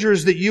 The danger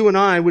is that you and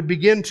I would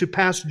begin to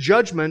pass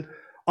judgment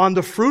on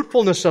the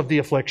fruitfulness of the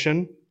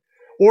affliction,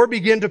 or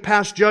begin to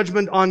pass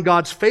judgment on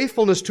God's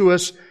faithfulness to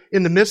us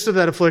in the midst of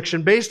that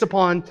affliction based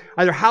upon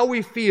either how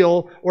we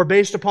feel or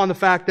based upon the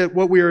fact that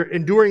what we are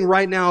enduring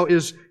right now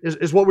is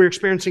what we're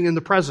experiencing in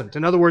the present.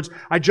 In other words,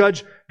 I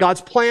judge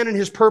God's plan and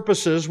His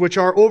purposes, which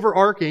are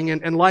overarching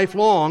and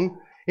lifelong,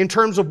 in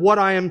terms of what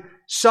I am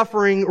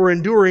suffering or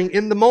enduring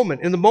in the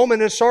moment. In the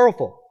moment, it's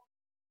sorrowful.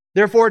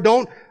 Therefore,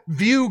 don't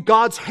view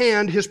God's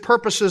hand, His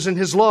purposes, and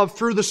His love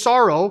through the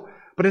sorrow,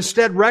 but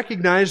instead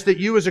recognize that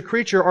you as a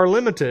creature are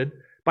limited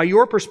by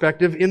your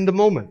perspective in the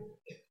moment.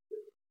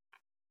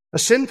 A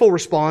sinful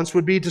response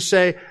would be to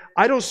say,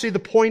 I don't see the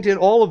point in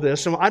all of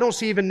this, and I don't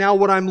see even now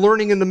what I'm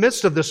learning in the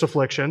midst of this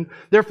affliction.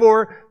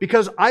 Therefore,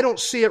 because I don't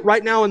see it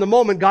right now in the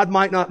moment, God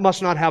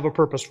must not have a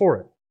purpose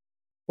for it.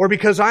 Or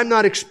because I'm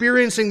not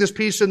experiencing this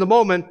peace in the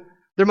moment,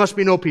 there must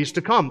be no peace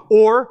to come.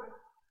 Or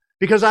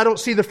because I don't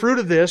see the fruit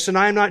of this, and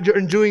I'm not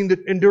enduring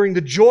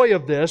the joy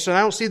of this, and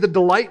I don't see the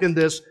delight in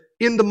this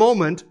in the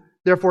moment,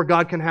 therefore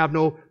God can have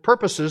no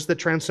purposes that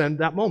transcend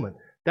that moment.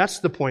 That's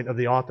the point of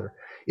the author.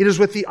 It is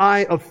with the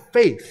eye of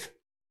faith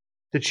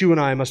that you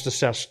and I must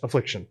assess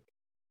affliction.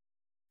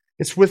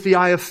 It's with the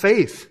eye of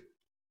faith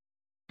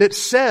that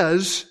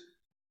says,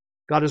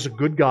 God is a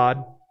good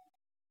God,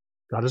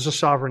 God is a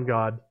sovereign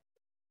God,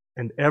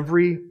 and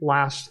every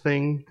last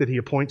thing that He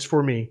appoints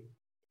for me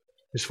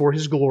is for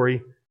His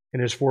glory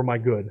and is for my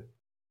good.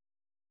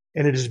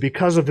 And it is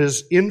because of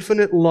His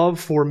infinite love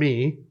for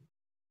me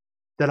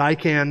that I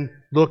can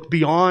look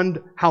beyond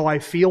how I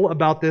feel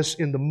about this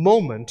in the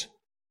moment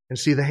and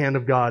see the hand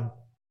of God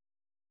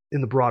in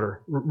the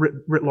broader,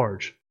 writ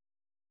large.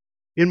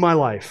 In my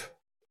life.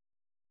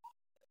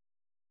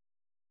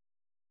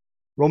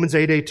 Romans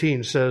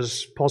 8:18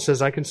 says, Paul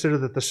says, I consider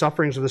that the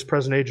sufferings of this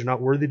present age are not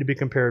worthy to be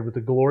compared with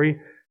the glory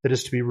that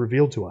is to be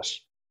revealed to us.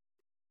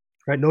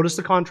 Right? Notice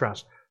the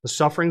contrast. The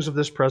sufferings of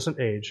this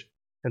present age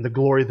and the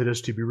glory that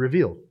is to be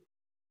revealed.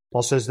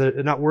 Paul says that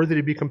they're not worthy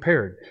to be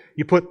compared.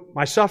 You put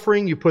my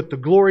suffering, you put the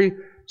glory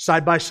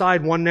side by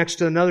side, one next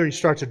to another, and you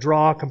start to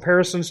draw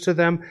comparisons to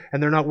them,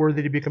 and they're not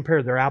worthy to be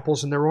compared. They're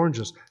apples and they're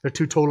oranges. They're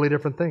two totally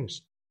different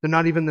things. They're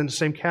not even in the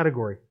same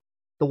category.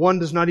 The one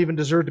does not even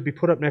deserve to be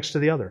put up next to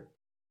the other.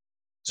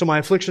 So my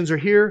afflictions are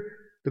here,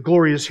 the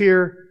glory is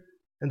here,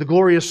 and the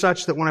glory is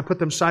such that when I put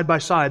them side by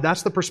side,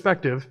 that's the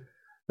perspective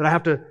that I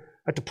have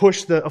to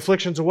push the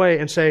afflictions away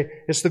and say,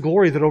 it's the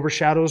glory that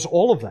overshadows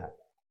all of that.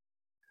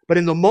 But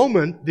in the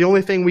moment, the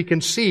only thing we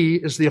can see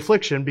is the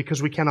affliction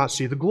because we cannot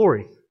see the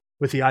glory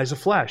with the eyes of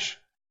flesh.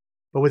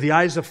 But with the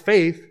eyes of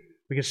faith,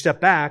 we can step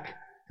back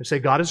and say,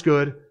 God is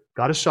good,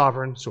 God is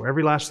sovereign, so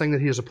every last thing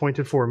that He has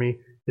appointed for me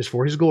is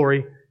for His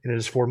glory, and it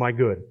is for my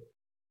good.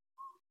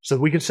 So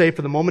that we can say,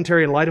 for the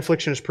momentary and light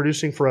affliction is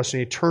producing for us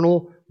an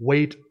eternal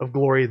weight of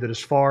glory that is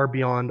far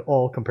beyond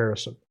all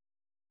comparison.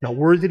 Not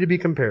worthy to be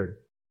compared.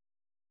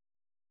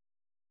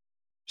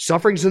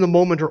 Sufferings in the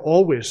moment are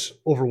always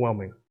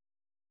overwhelming.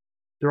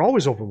 They're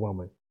always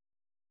overwhelming.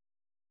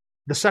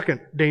 The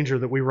second danger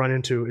that we run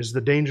into is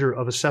the danger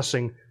of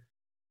assessing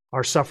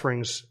our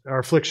sufferings, our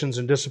afflictions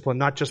and discipline,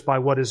 not just by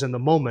what is in the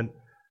moment,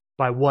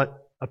 by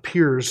what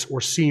appears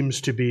or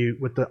seems to be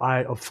with the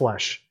eye of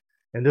flesh.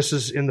 And this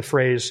is in the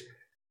phrase,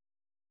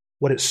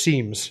 what it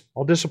seems.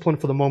 All discipline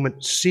for the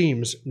moment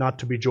seems not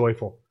to be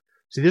joyful.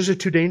 See, these are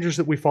two dangers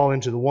that we fall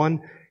into. The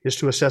one is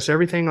to assess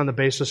everything on the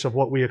basis of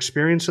what we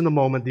experience in the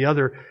moment. The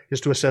other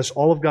is to assess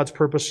all of God's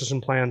purposes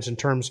and plans in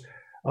terms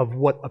of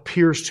what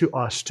appears to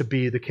us to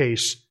be the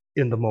case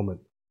in the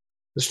moment.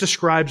 This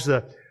describes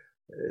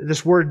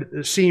this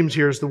word seems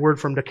here is the word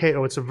from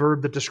dakeo. It's a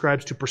verb that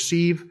describes to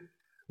perceive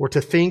or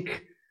to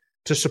think,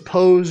 to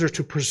suppose or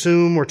to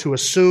presume or to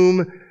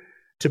assume,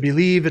 to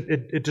believe.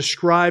 It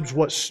describes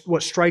what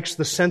strikes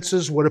the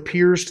senses, what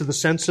appears to the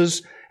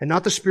senses, and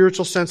not the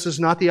spiritual senses,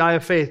 not the eye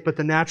of faith, but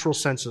the natural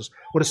senses,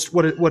 what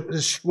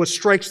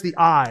strikes the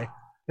eye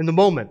in the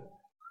moment.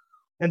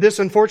 And this,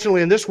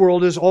 unfortunately, in this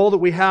world is all that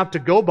we have to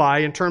go by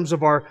in terms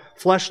of our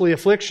fleshly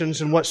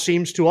afflictions and what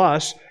seems to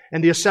us,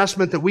 and the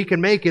assessment that we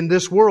can make in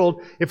this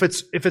world. If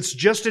it's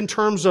just in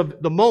terms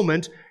of the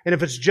moment, and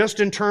if it's just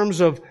in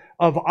terms of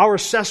our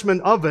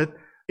assessment of it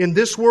in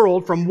this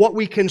world from what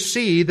we can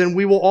see, then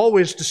we will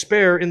always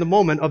despair in the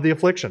moment of the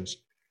afflictions.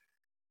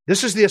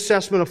 This is the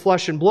assessment of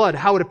flesh and blood,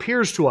 how it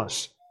appears to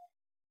us.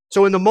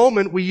 So in the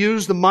moment, we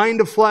use the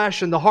mind of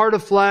flesh and the heart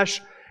of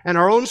flesh and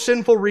our own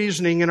sinful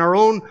reasoning and our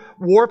own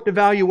warped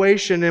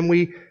evaluation, and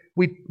we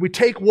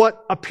take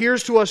what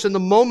appears to us in the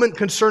moment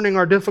concerning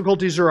our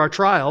difficulties or our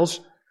trials,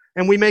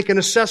 and we make an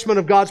assessment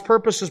of God's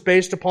purposes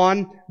based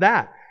upon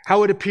that,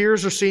 how it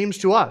appears or seems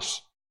to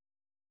us.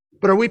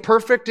 But are we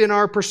perfect in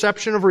our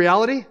perception of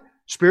reality,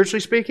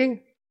 spiritually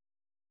speaking?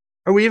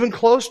 Are we even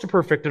close to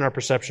perfect in our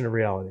perception of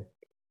reality?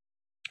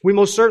 We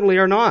most certainly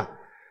are not.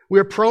 We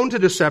are prone to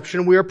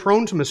deception. We are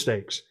prone to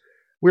mistakes.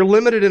 We are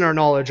limited in our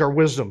knowledge, our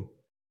wisdom.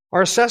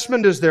 Our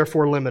assessment is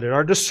therefore limited.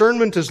 Our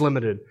discernment is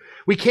limited.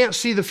 We can't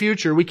see the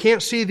future. We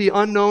can't see the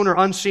unknown or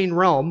unseen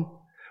realm.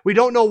 We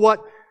don't know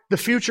what the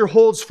future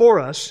holds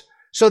for us,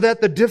 so that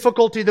the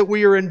difficulty that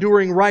we are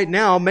enduring right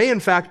now may in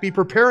fact be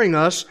preparing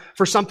us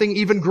for something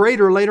even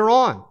greater later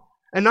on.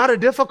 And not a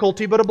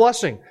difficulty, but a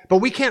blessing. But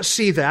we can't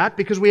see that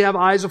because we have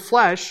eyes of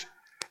flesh,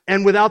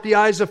 and without the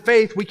eyes of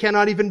faith, we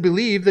cannot even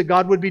believe that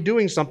God would be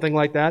doing something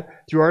like that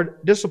through our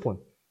discipline.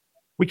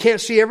 We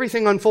can't see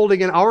everything unfolding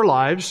in our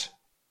lives.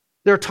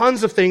 There are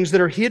tons of things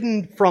that are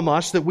hidden from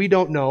us that we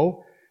don't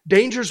know,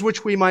 dangers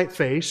which we might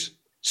face,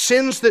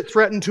 sins that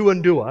threaten to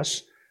undo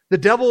us, the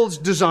devil's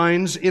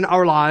designs in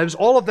our lives.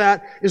 All of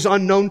that is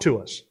unknown to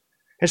us.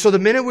 And so the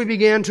minute we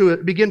begin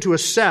to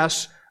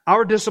assess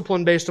our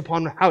discipline based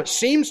upon how it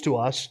seems to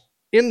us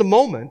in the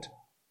moment,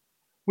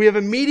 we have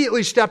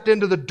immediately stepped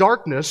into the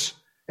darkness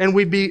and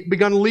we've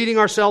begun leading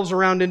ourselves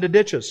around into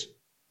ditches.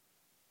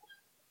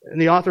 And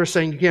the author is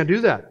saying you can't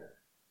do that.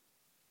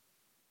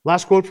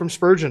 Last quote from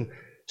Spurgeon.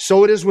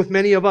 So it is with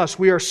many of us.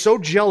 We are so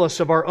jealous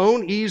of our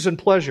own ease and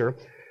pleasure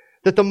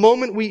that the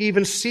moment we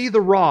even see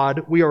the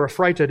rod, we are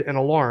affrighted and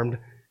alarmed,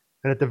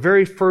 and at the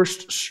very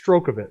first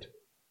stroke of it,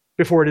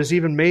 before it has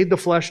even made the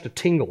flesh to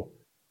tingle,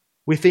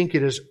 we think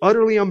it is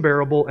utterly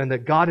unbearable and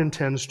that God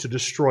intends to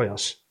destroy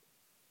us.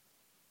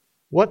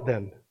 What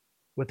then?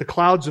 With the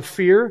clouds of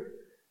fear,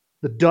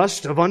 the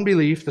dust of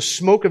unbelief, the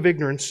smoke of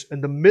ignorance,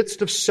 and the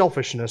midst of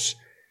selfishness,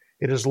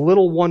 it is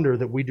little wonder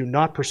that we do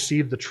not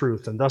perceive the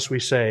truth, and thus we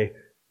say,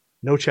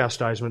 no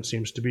chastisement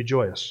seems to be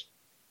joyous.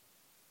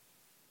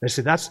 I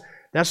see,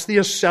 that's the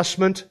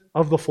assessment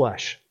of the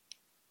flesh.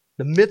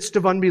 The midst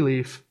of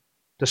unbelief,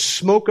 the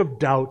smoke of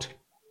doubt,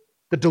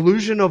 the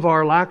delusion of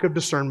our lack of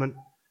discernment.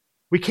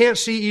 We can't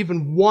see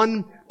even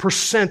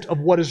 1% of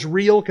what is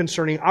real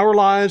concerning our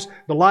lives,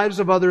 the lives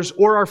of others,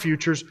 or our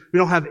futures. We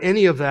don't have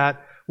any of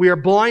that. We are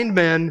blind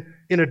men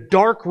in a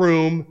dark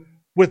room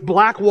with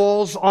black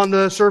walls on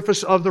the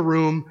surface of the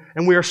room,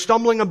 and we are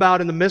stumbling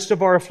about in the midst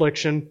of our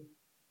affliction.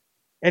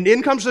 And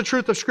in comes the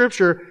truth of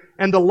Scripture,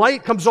 and the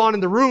light comes on in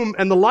the room,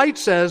 and the light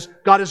says,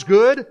 God is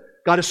good,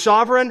 God is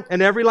sovereign,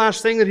 and every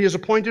last thing that He has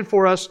appointed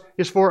for us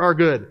is for our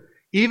good.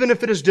 Even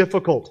if it is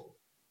difficult,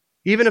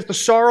 even if the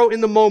sorrow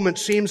in the moment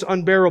seems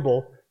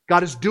unbearable,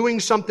 God is doing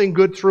something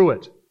good through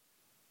it.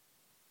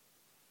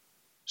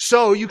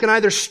 So you can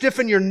either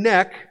stiffen your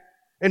neck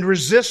and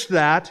resist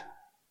that,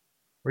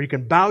 or you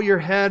can bow your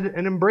head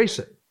and embrace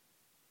it.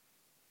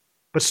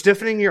 But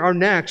stiffening our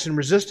necks and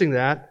resisting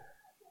that,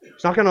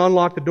 it's not going to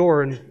unlock the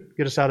door and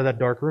get us out of that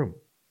dark room.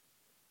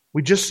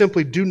 We just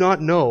simply do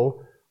not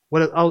know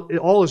what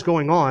all is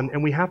going on,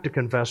 and we have to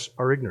confess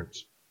our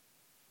ignorance.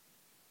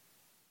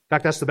 In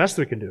fact, that's the best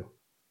we can do,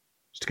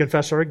 is to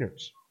confess our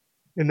ignorance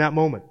in that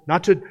moment.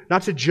 Not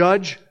to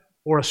judge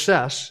or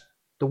assess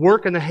the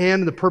work and the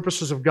hand and the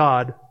purposes of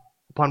God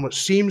upon what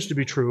seems to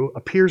be true,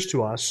 appears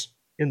to us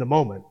in the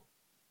moment,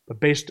 but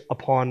based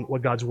upon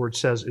what God's Word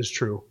says is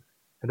true.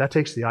 And that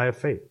takes the eye of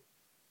faith.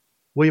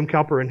 William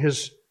Cowper, in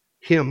his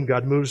hymn,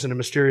 God Moves in a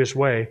Mysterious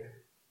Way,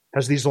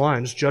 has these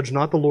lines, judge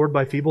not the Lord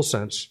by feeble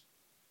sense,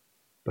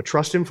 but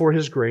trust Him for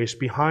His grace.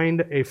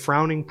 Behind a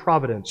frowning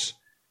providence,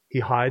 He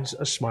hides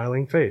a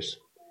smiling face.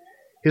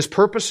 His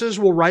purposes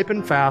will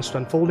ripen fast,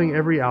 unfolding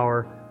every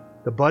hour.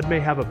 The bud may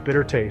have a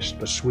bitter taste,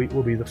 but sweet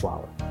will be the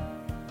flower.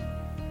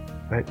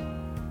 Right?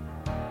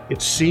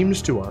 It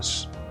seems to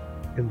us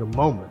in the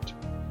moment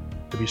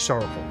to be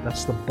sorrowful.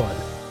 That's the bud.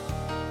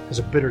 has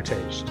a bitter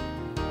taste,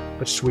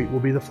 but sweet will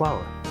be the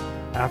flour.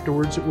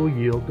 Afterwards, it will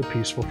yield the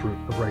peaceful fruit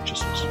of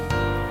righteousness.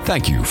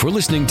 Thank you for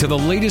listening to the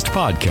latest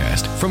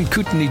podcast from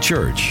Kootenai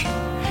Church.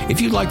 If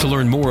you'd like to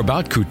learn more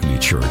about Kootenai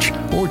Church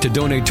or to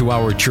donate to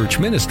our church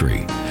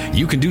ministry,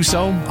 you can do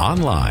so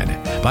online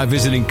by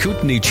visiting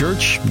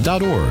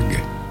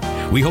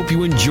kootenaichurch.org. We hope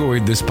you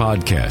enjoyed this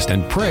podcast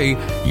and pray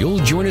you'll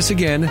join us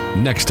again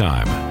next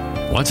time.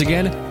 Once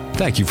again,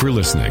 thank you for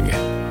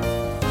listening.